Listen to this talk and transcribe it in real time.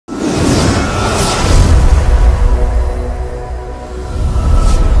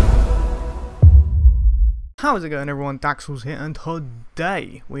How's it going, everyone? Daxellz here, and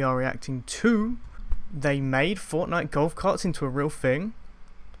today we are reacting to they made Fortnite golf carts into a real thing.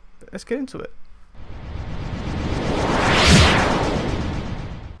 Let's get into it.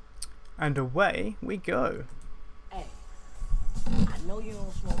 And away we go. Hey, I know you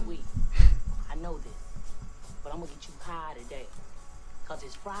don't smoke weed. I know this. But I'm gonna get you high today. Cause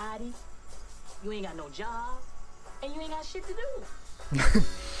it's Friday, you ain't got no job, and you ain't got shit to do.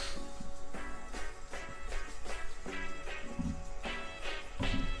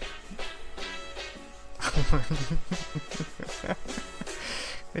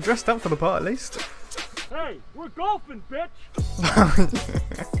 They dressed up for the part at least. Hey, we're golfing, bitch!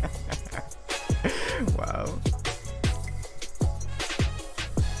 Wow.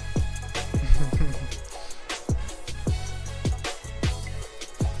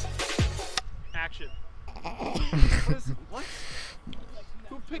 Action. What?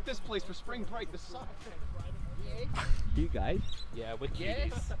 Who picked this place for spring break? This sucks. You guys? Yeah, we're Yes.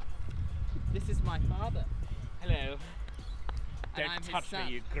 cuties. This is my father. Hello. And I'm Don't his touch son.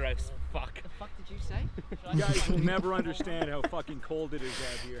 me, you gross fuck. The fuck did you say? You guys will never understand how fucking cold it is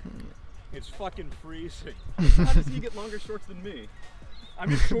out here. It's fucking freezing. How does he get longer shorts than me? I'm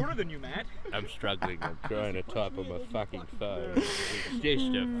just shorter than you, Matt. I'm struggling. I'm trying to type on my fucking phone. It's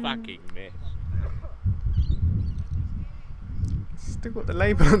just a fucking mess. Still got the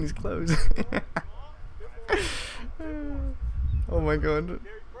label on his clothes. Oh my god.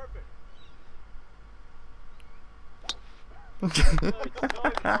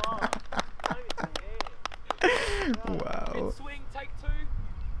 Wow. Swing, take two.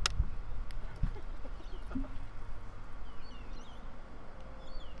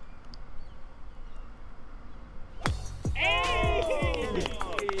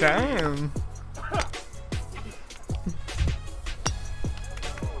 Damn.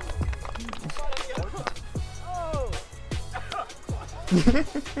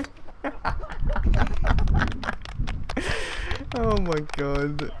 Oh my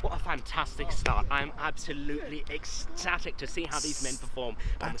god. What a fantastic start. I'm absolutely ecstatic to see how these men perform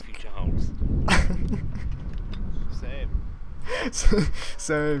on the future holes. Same.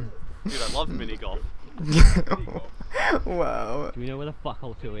 Same. Dude, I love mini golf. Wow. Do we know where the fuck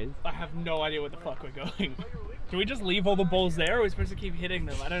hole 2 is? I have no idea where the fuck we're going. Can we just leave all the balls there, or are we supposed to keep hitting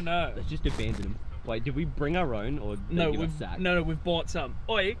them? I don't know. Let's just abandon them. Wait, did we bring our own, or did No, they give us we've sack? no, we've bought some.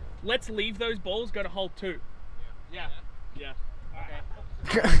 Oi, let's leave those balls. Go to hole 2. Yeah. Yeah.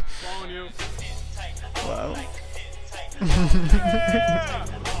 Okay. Following you. Wow. Yeah!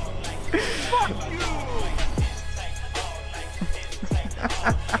 Fuck you!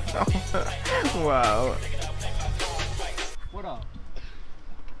 Wow. What up?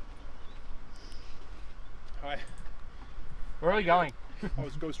 Hi. Where are we going? I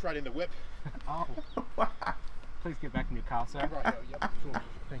was go straight in the whip. Oh. Please get back in your car, sir. Right, yep, sure.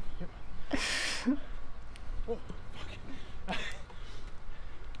 Thank you. Yep. Oh, fuck.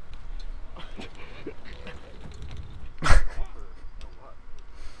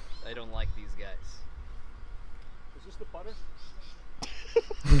 I don't like these guys. Is this the butter? Is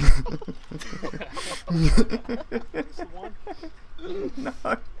this the one? No.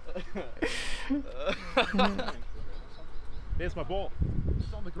 There's my ball.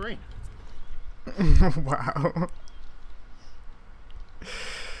 It's on the green. Wow.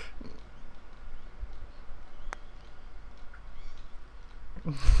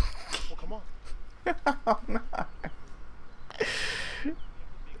 Oh, come on. Oh no.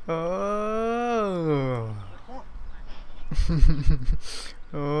 Oh.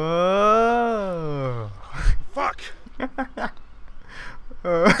 Oh. Fuck.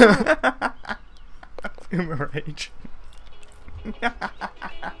 Oh. I'm rage. Did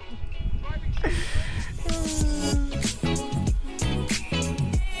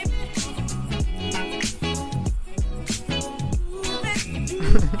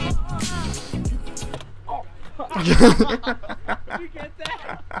you get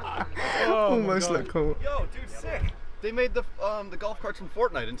that? Almost look cool. Yo, dude, sick. They made the golf carts from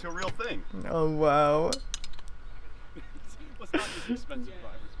Fortnite into a real thing. Oh wow. Let's not use expensive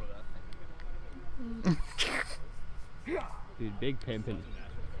drivers for that. Dude, big pimpin'.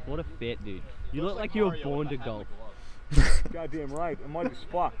 What a fit, dude. You look like you were born to golf. Goddamn right. I might be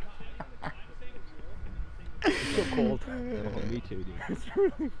fucked. It's so cold. Oh, me too, dude. It's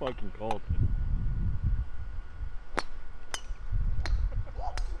really fucking cold.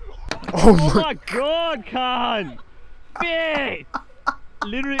 Oh Oh my. my god, Khan! Fit!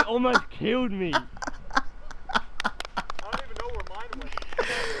 Literally almost killed me. I don't even know where mine went.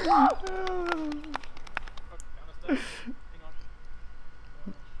 Hang on.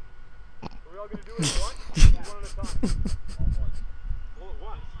 Are we all gonna do it at once?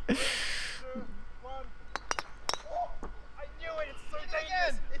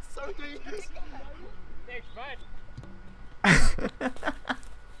 Thanks, mate.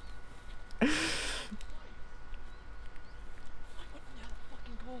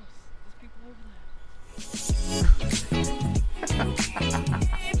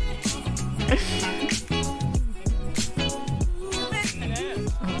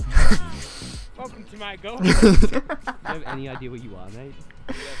 Welcome to my golf. Do you have any idea where you are, mate?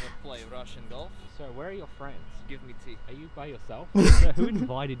 You ever play Russian golf? So, where are your friends? Give me tea. Are you by yourself? So who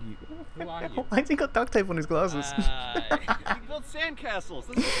invited you? Who are you? Why's he got duct tape on his glasses? You build sandcastles.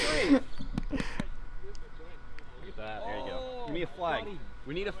 This is great. Look at that. There you go. Give me a flag.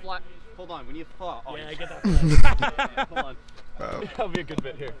 We need a flag. Hold on. We need a flag. Oh, Yeah, I yeah. get that. Hold on. That'll be a good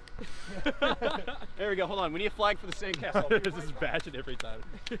bit here. There we go. Hold on. We need a flag for the sandcastle. This is bashing every time.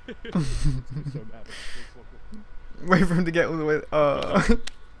 So mad. Wait for him to get all the way.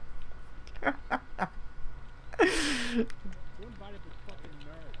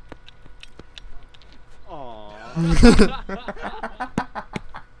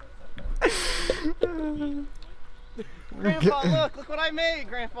 Grandpa, look what I made,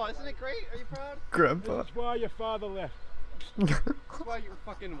 Grandpa. Isn't it great? Are you proud? Grandpa. That's why your father left. That's why your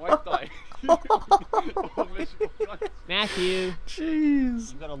fucking wife died. Matthew,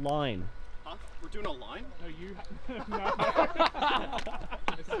 Jeez. you got a line. Huh? We're doing a line? No, you.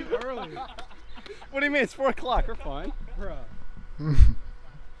 It's too early. What do you mean? It's 4 o'clock. We're fine. Bruh.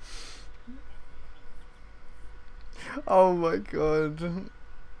 Oh my god.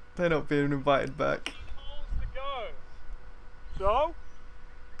 They're not being invited back. So?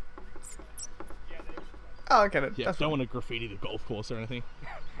 Oh, I get it. Yeah, That's don't want to graffiti the golf course or anything.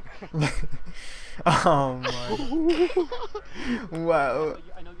 Oh my. Wow.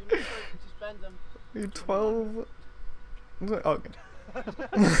 I know you need to suspend them. You're 12. Oh, okay. I'm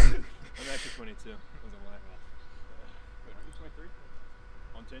actually 22. Doesn't lie. Wait, are you 23?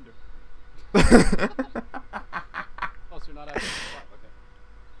 On Tinder. Oh, so you're not asking for a shot. Okay.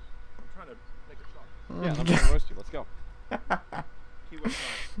 I'm trying to make a shot. Yeah, I'm gonna roast you. Let's go. Keyword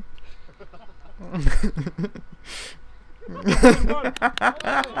time.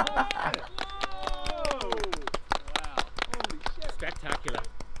 Spectacular.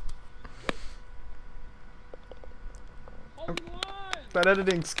 That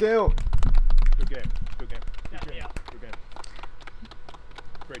editing skill. Good game. Good game. Good game. Good game.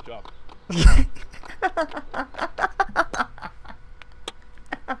 Great job.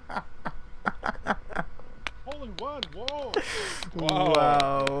 Hole in one. Whoa.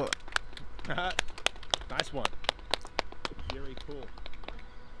 Wow. Nice one. Very cool.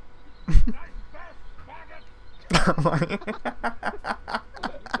 Hey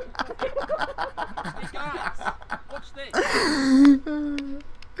guys, watch this.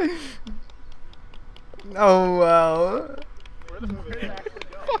 Oh wow. Where the fuck is it actually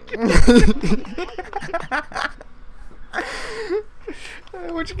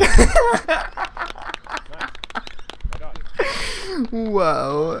What you got?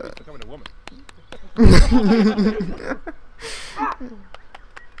 Wow. becoming a woman.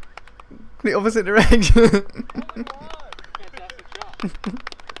 The opposite direction.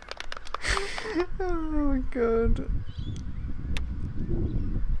 Oh my god.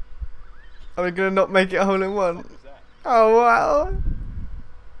 Are we gonna not make it a hole in one? Oh wow.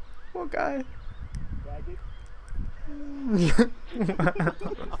 What guy? My god.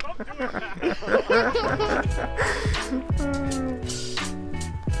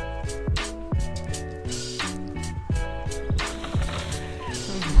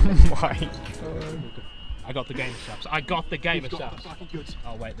 I got the game of shops. I got the game of shops.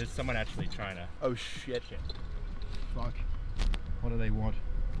 Oh wait, there's someone actually trying to. Oh shit. Fuck. What do they want?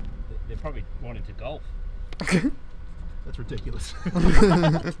 They're probably wanting to golf. That's ridiculous.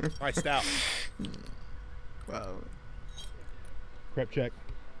 Nice stout. Wow. Prep check.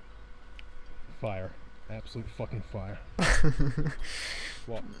 Fire. Absolute fucking fire.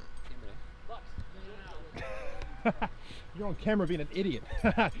 What? You're on camera being an idiot.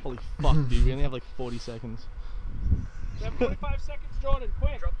 Holy fuck, dude. We only have like 40 seconds. 45 seconds, Jordan,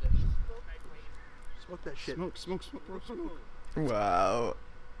 quick. Drop this. Smoke that shit. Smoke. Wow.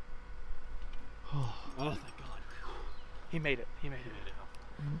 Oh, thank God. He made it. He did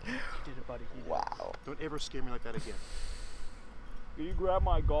it, buddy. Wow. Don't ever scare me like that again. Can you grab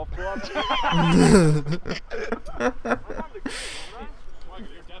my golf club? You're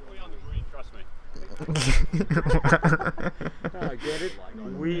definitely on the green, trust me. I get it.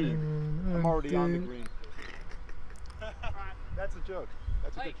 Weed. I'm already on the green. That's a joke.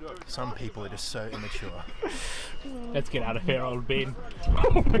 That's a good joke. Some people are just so immature. Let's get out of here, old Ben.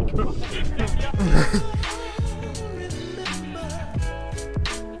 Oh my God.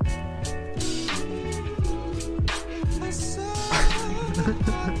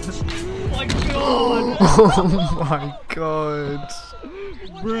 god! Oh my god.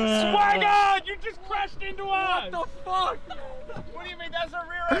 Swagger! You just crashed into us! What the fuck? What do you mean? That's a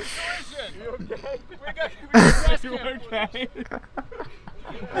rear end collision. You okay? We got rescue. Okay.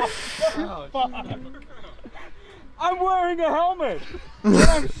 Oh, I'm wearing a helmet! And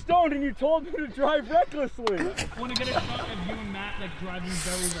I'm stoned and you told me to drive recklessly! I want to get a shot of you and Matt like driving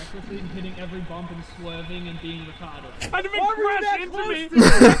very recklessly and hitting every bump and swerving and being retarded. I didn't mean crash into me!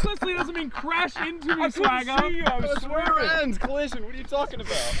 Recklessly doesn't mean crash into me, Swagger! See you, I was That's rear swearing! ends collision. What are you talking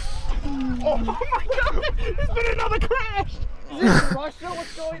about? Oh my god! There's been another crash! Is this Russia?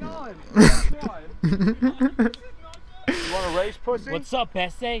 What's going on? You want to race, pussy? What's up,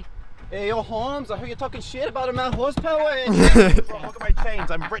 Bessie? Hey, yo, Holmes, I heard you talking shit about a man horsepower and chains. Bro, look at my chains,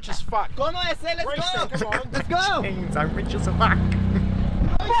 I'm rich as fuck. Come on, I say, let's go! Come on, let's go! Chains, I'm rich as a fuck.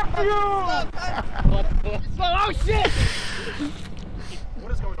 Fuck you! Oh, shit!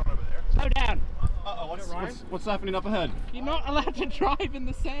 What is going on over there? Slow down. Uh-oh, what's happening up ahead? You're not allowed to drive in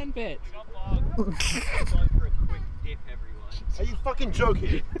the sand bit. Are you fucking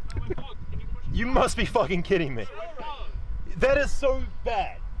joking? You must be fucking kidding me. That is so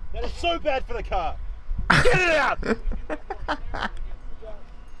bad. That is so bad for the car. Get it out!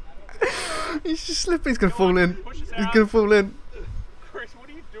 He's just slipping. He's gonna fall in. He's gonna fall in. Chris, what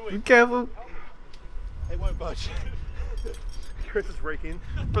are you doing? Be careful. It won't budge. Chris is raking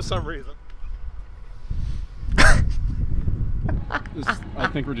for some reason. I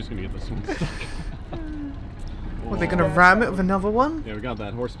think we're just gonna get this one stuck. Are they gonna ram it with another one? Yeah, we got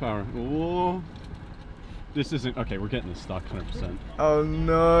that horsepower. Ooh. This isn't okay. We're getting this stuck 100%. Oh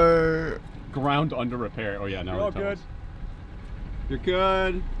no. Ground under repair. Oh yeah, now You're all they're telling good. us. You're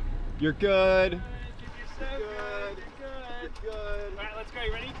good. You're good. Good. Alright, let's go.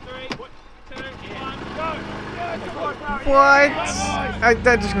 You ready? 3, 2, 1, go! What?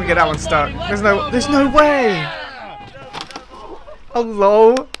 They're just gonna get that one stuck. There's no way. Oh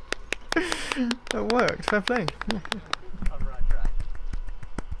lol. That worked. Fair play.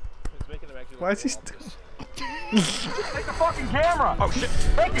 Why is he still? Take the fucking camera! Oh shit!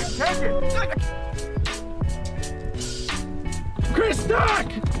 Take it! Chris, stuck!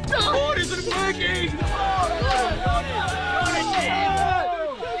 No! Oh, it isn't working!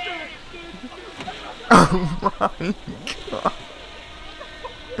 Oh my god.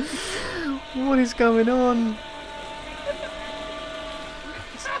 What is going on?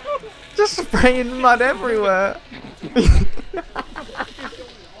 Just spraying mud everywhere.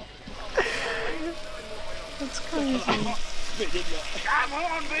 That's crazy. Come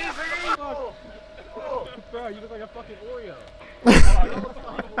on, baby! Bro, you look like a fucking Oreo.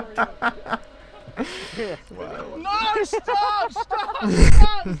 Wow. No! Stop! Stop!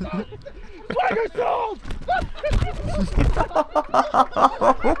 Swagger sold!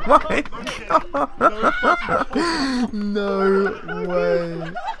 Oh my god. No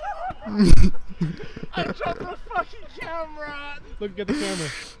way. I dropped the fucking camera! Look at the camera.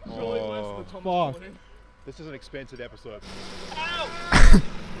 Oh, Fuck. this is an expensive episode. Ow!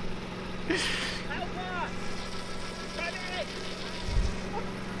 Help us!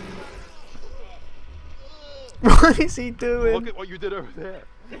 What is he doing? Look at what you did over there.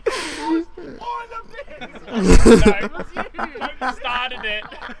 No, it was you! Toby started it.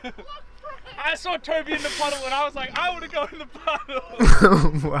 I saw Toby in the puddle and I was like, I want to go in the puddle.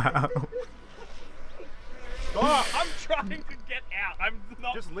 Wow. Stop! I'm trying to get out. I'm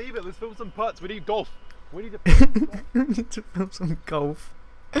not. Just leave it. Let's film some putts. We need golf. We need to. We need to film some golf.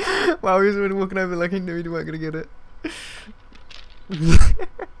 Wow, he was already walking over like he knew he weren't gonna get it.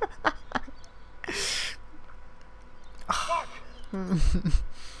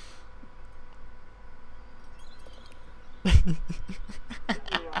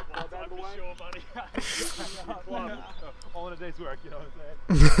 Sure, buddy. All in a day's work, you know what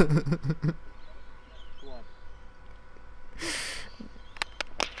I'm saying?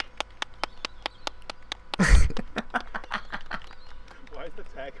 Why is the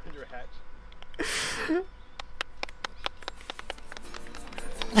tag on your hatch?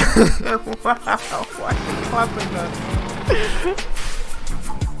 Wow, why are you clapping that?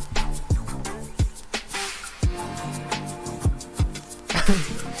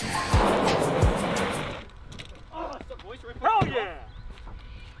 Hell yeah!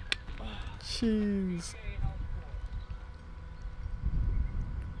 Jeez.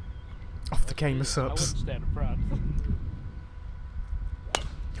 Off the gamer subs. stand in front.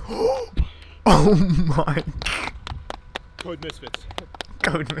 Oh my Code Misfits.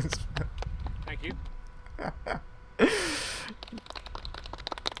 goodness. Thank you.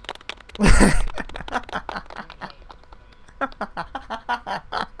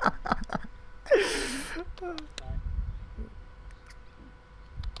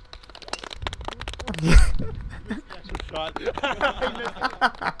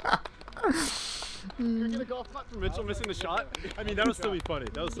 You're gonna golf clap for Mitchell missing the shot? I mean, that would still be funny.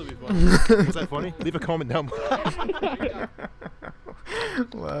 That would still be funny. Was that funny? Leave a comment down below.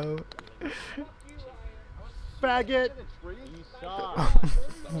 Wow. Faggot.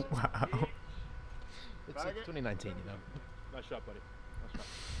 Wow. It's 2019, you know. Nice shot, buddy.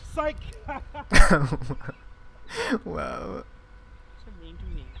 Psych. Wow. So mean to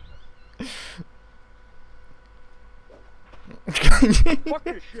me. Fuck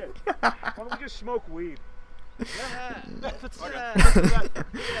this shit. Why don't we just smoke weed? Yeah. Let's do that.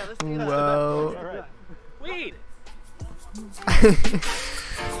 Yeah, let's do that. Wow. All right. Weed.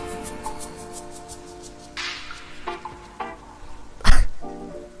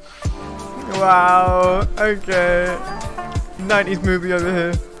 Wow. Okay. 90s movie over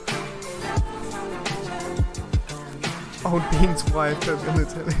here. Old Bean's wife over on the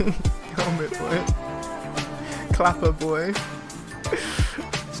telly. Helmet boy. Clapper boy.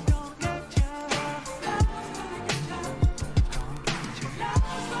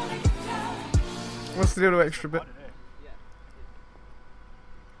 What's the little extra bit?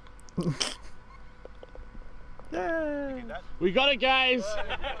 Yay! We got it, guys.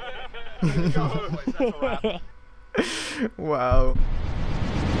 Wow.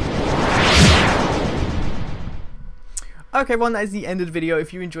 Okay, everyone, that is the end of the video.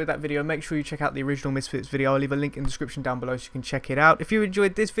 If you enjoyed that video, make sure you check out the original Misfits video. I'll leave a link in the description down below so you can check it out. If you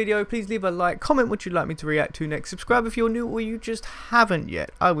enjoyed this video, please leave a like, comment what you'd like me to react to next, subscribe if you're new or you just haven't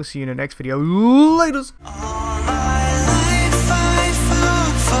yet. I will see you in the next video. Laters!